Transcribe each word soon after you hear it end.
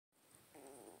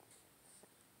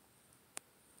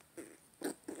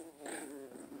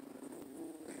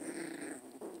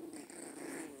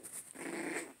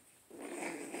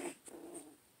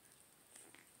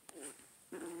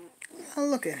Oh,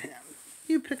 look at him.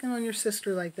 You picking on your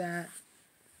sister like that?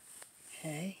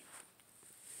 Hey.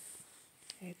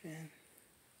 Hey, Finn.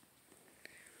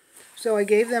 So I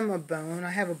gave them a bone. I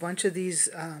have a bunch of these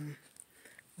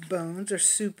bones or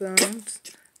soup bones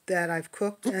that I've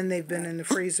cooked, and they've been in the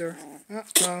freezer. Oh,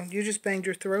 well, you just banged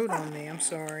your throat on me. I'm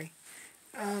sorry.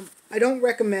 I don't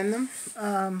recommend them,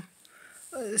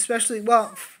 especially,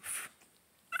 well,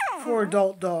 for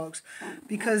adult dogs,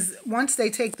 because once they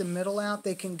take the middle out,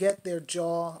 they can get their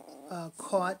jaw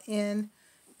caught in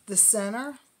the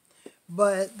center.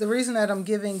 But the reason that I'm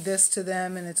giving this to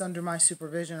them, and it's under my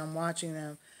supervision, I'm watching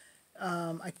them,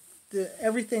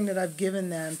 everything that I've given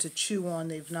them to chew on,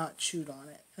 they've not chewed on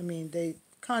it. I mean, they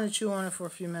kind of chew on it for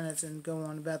a few minutes and go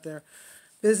on about their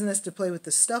business to play with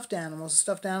the stuffed animals. The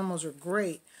stuffed animals are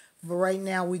great, but right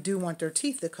now we do want their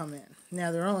teeth to come in.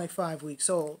 Now, they're only 5 weeks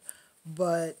old,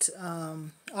 but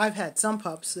I've had some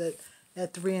pups that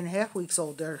at 3.5 weeks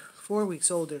old, they're 4 weeks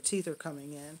old, their teeth are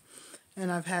coming in.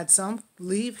 And I've had some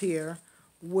leave here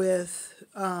with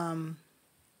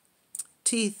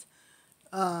teeth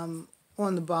on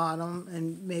the bottom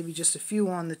and maybe just a few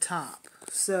on the top.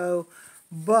 So,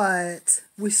 but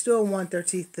we still want their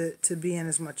teeth to be in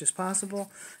as much as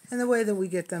possible. And the way that we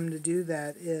get them to do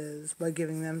that is by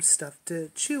giving them stuff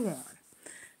to chew on.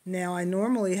 Now, I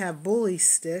normally have bully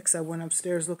sticks. I went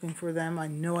upstairs looking for them. I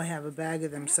know I have a bag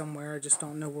of them somewhere. I just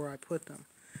don't know where I put them.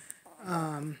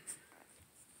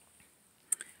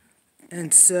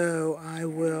 And so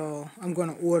I'm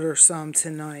going to order some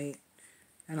tonight,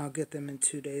 and I'll get them in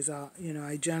 2 days.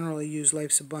 I generally use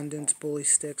Life's Abundance bully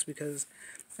sticks because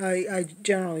I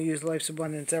generally use Life's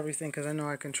Abundance everything because I know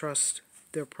I can trust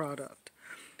their product.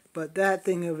 But that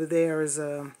thing over there is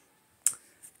a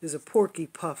porky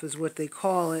puff is what they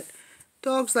call it.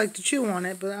 Dogs like to chew on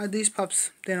it, but these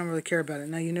pups, they don't really care about it.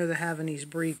 Now, you know the Havanese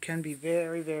breed can be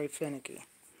very, very finicky.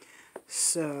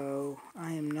 So,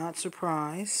 I am not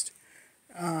surprised.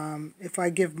 If I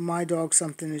give my dog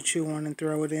something to chew on and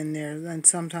throw it in there, then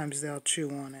sometimes they'll chew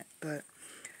on it. But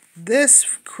this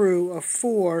crew of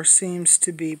 4 seems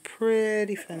to be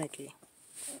pretty finicky.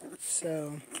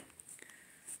 So,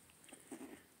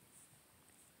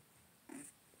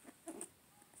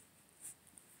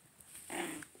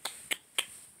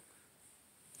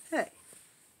 hey,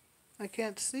 I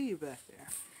can't see you back there.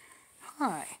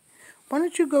 Hi, why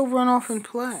don't you go run off and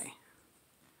play?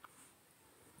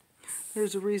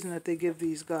 There's a reason that they give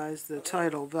these guys the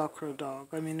title Velcro dog.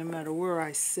 I mean, no matter where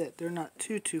I sit, they're not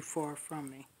too far from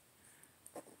me.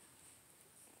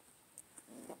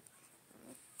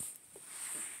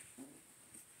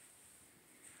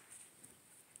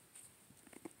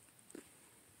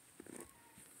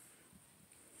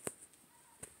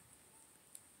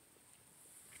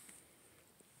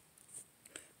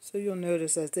 So you'll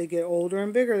notice as they get older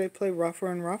and bigger, they play rougher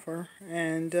and rougher.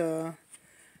 And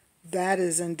that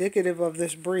is indicative of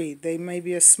this breed. They may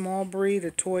be a small breed,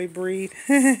 a toy breed.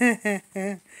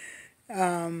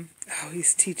 Oh,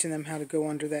 he's teaching them how to go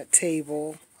under that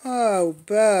table. Oh,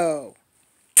 Bo.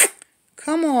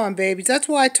 Come on, babies. That's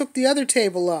why I took the other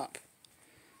table up.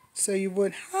 So you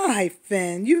would... Hi,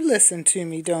 Finn. You listen to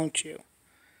me, don't you?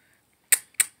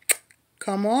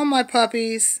 Come on, my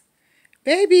puppies.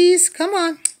 Babies, come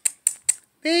on.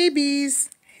 Babies.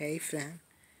 Hey, Finn.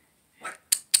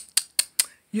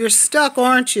 You're stuck,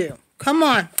 aren't you? Come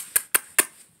on.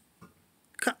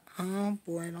 Oh,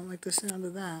 boy, I don't like the sound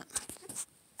of that.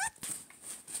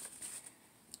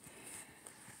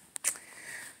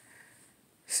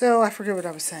 So, I forget what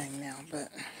I was saying now, but...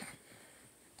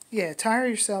 Yeah, tire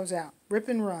yourselves out. Rip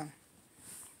and run.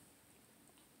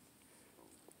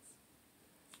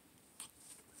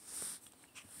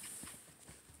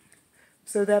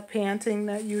 So that panting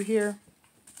that you hear,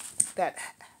 that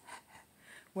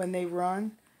when they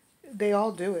run, they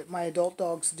all do it. My adult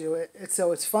dogs do it.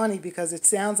 So it's funny because it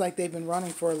sounds like they've been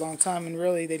running for a long time, and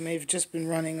really they may have just been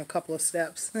running a couple of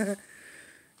steps.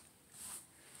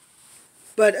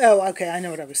 But, oh, okay, I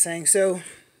know what I was saying. So,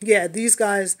 yeah, these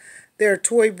guys, they're a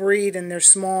toy breed and they're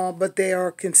small, but they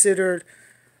are considered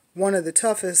one of the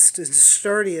toughest and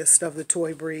sturdiest of the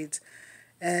toy breeds.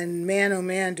 And man, oh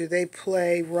man, do they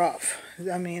play rough.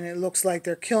 I mean, it looks like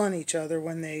they're killing each other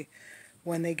when they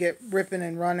get ripping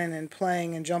and running and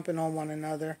playing and jumping on one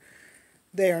another.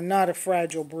 They are not a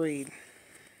fragile breed,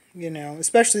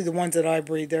 especially the ones that I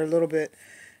breed. They're a little bit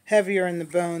heavier in the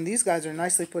bone. These guys are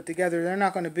nicely put together. They're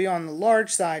not going to be on the large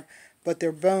side, but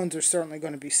their bones are certainly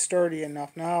going to be sturdy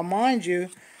enough. Now, mind you,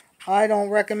 I don't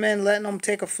recommend letting them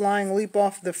take a flying leap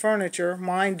off the furniture.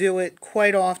 Mine do it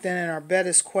quite often, and our bed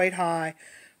is quite high.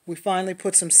 We finally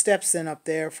put some steps in up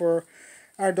there for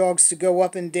our dogs to go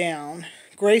up and down.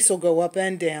 Grace will go up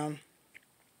and down.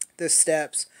 the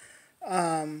steps.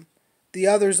 The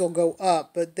others will go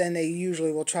up, but then they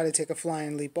usually will try to take a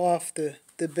flying leap off the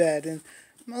bed. And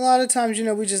a lot of times, you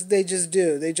know, they just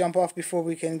do. They jump off before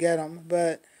we can get them.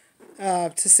 But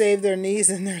to save their knees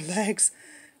and their legs,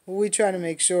 we try to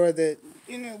make sure that,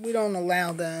 you know, we don't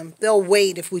allow them. They'll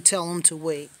wait if we tell them to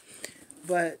wait.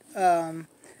 But, and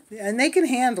they can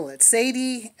handle it.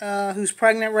 Sadie, who's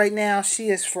pregnant right now, she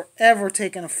is forever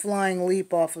taking a flying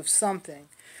leap off of something.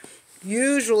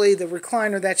 Usually the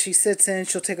recliner that she sits in,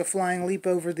 she'll take a flying leap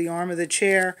over the arm of the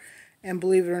chair, and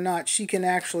believe it or not, she can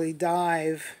actually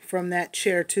dive from that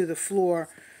chair to the floor.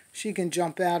 She can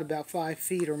jump out about 5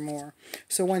 feet or more.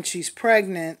 So when she's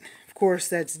pregnant, of course,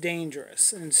 that's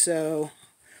dangerous. And so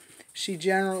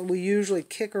we usually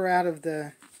kick her out of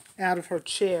her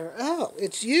chair. Oh,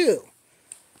 it's you.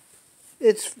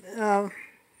 It's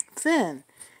Finn.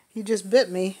 He just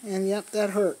bit me, and yep, that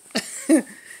hurt.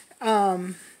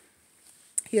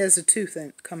 He has a tooth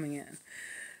coming in.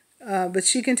 But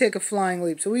she can take a flying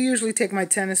leap. So we usually take my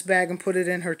tennis bag and put it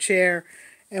in her chair.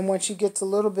 And when she gets a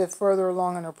little bit further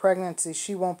along in her pregnancy,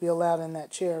 she won't be allowed in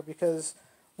that chair because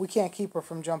we can't keep her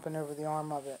from jumping over the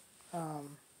arm of it.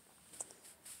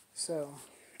 So,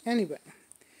 anyway.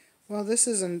 Well, this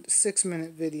is a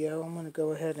 6-minute video. I'm going to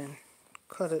go ahead and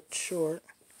cut it short.